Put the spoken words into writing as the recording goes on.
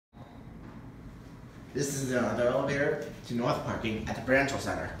This is another elevator to north parking at the Prudential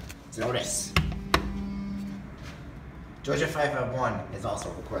Center. It's an Otis. Georgia 551 is also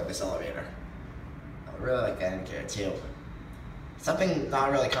a cordless elevator. I really like that indicator too. Something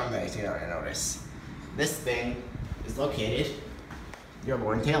not really common that you see on an Otis. This thing is located near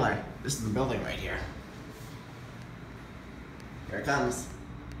Lord Taylor. This is the building right here. Here it comes.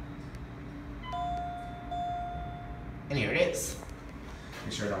 And here it is.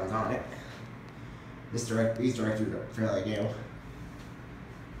 Make sure no one's on it. These directories are fairly new.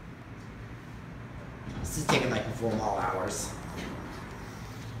 This is taking like before mall hours.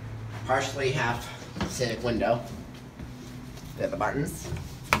 Partially half Scenic window. There are the buttons.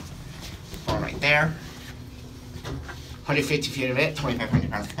 Phone right there. 150 feet of it,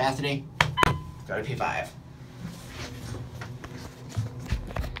 2,500 pounds capacity. Go to P5.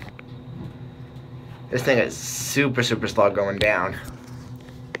 This thing is super slow going down.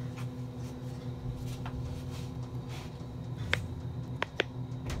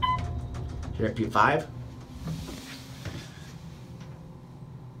 Here at P5.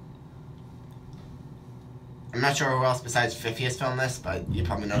 I'm not sure who else besides Fifi has filmed this, but you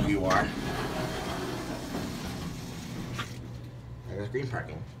probably know who you are. There's green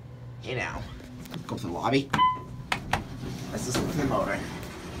parking. Hey now. Go to the lobby. Let's just look at the motor.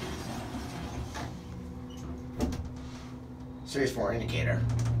 Series 4 indicator.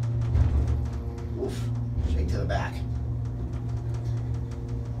 Oof. Shake to the back.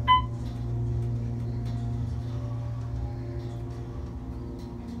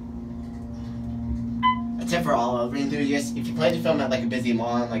 A tip for all elevator enthusiasts: if you plan to film at like a busy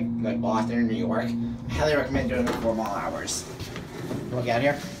mall in like Boston or New York, I highly recommend doing it before mall hours. You want to get out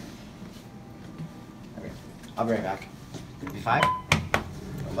here? Okay. I'll be right back.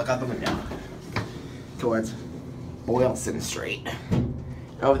 P5. Look out the window. Towards Boylston Street.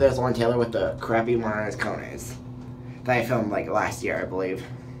 Over there's Lord Taylor with the crappy one on his cones. That I filmed like last year, I believe.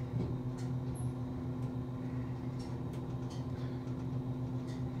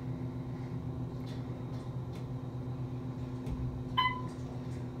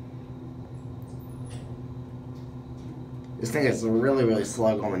 This thing is really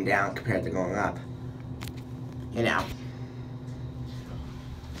slow going down compared to going up. You know.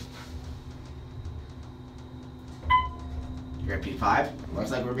 Here at P5,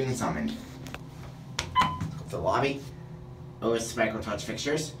 looks like we're being summoned. Go to the lobby. Otis micro touch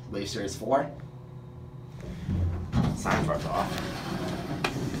fixtures, I believe Series 4. Sign for off.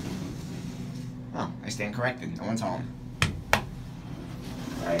 Oh, I stand corrected. No one's home.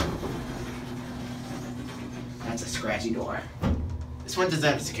 Alright. That's a scratchy door. This one doesn't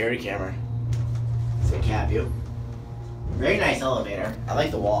have a security camera. It's a cab view. Very nice elevator. I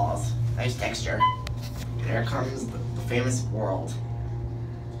like the walls. Nice texture. And there comes the famous world.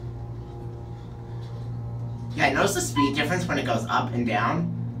 Yeah, I noticed the speed difference when it goes up and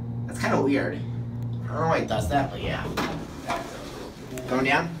down. That's kind of weird. I don't know why it does that, but yeah. Going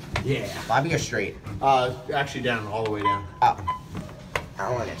down? Yeah. Lobby or straight? Actually down, all the way down. Oh. I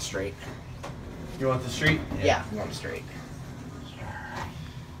don't want it straight. You want the street? Yeah, I want it straight.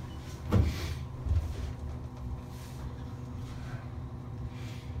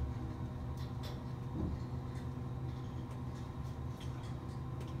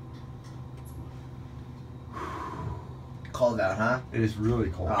 Cold out, huh? It is really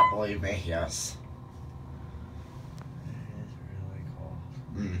cold. Oh, believe me, yes. It is really cold.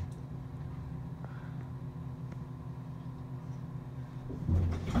 Mm.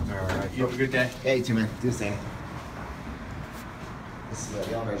 Alright, you have a good day. Yeah, you too, man. Do the same. This is where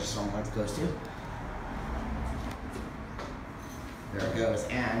the elevator just goes to. There it goes,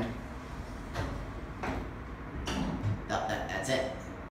 and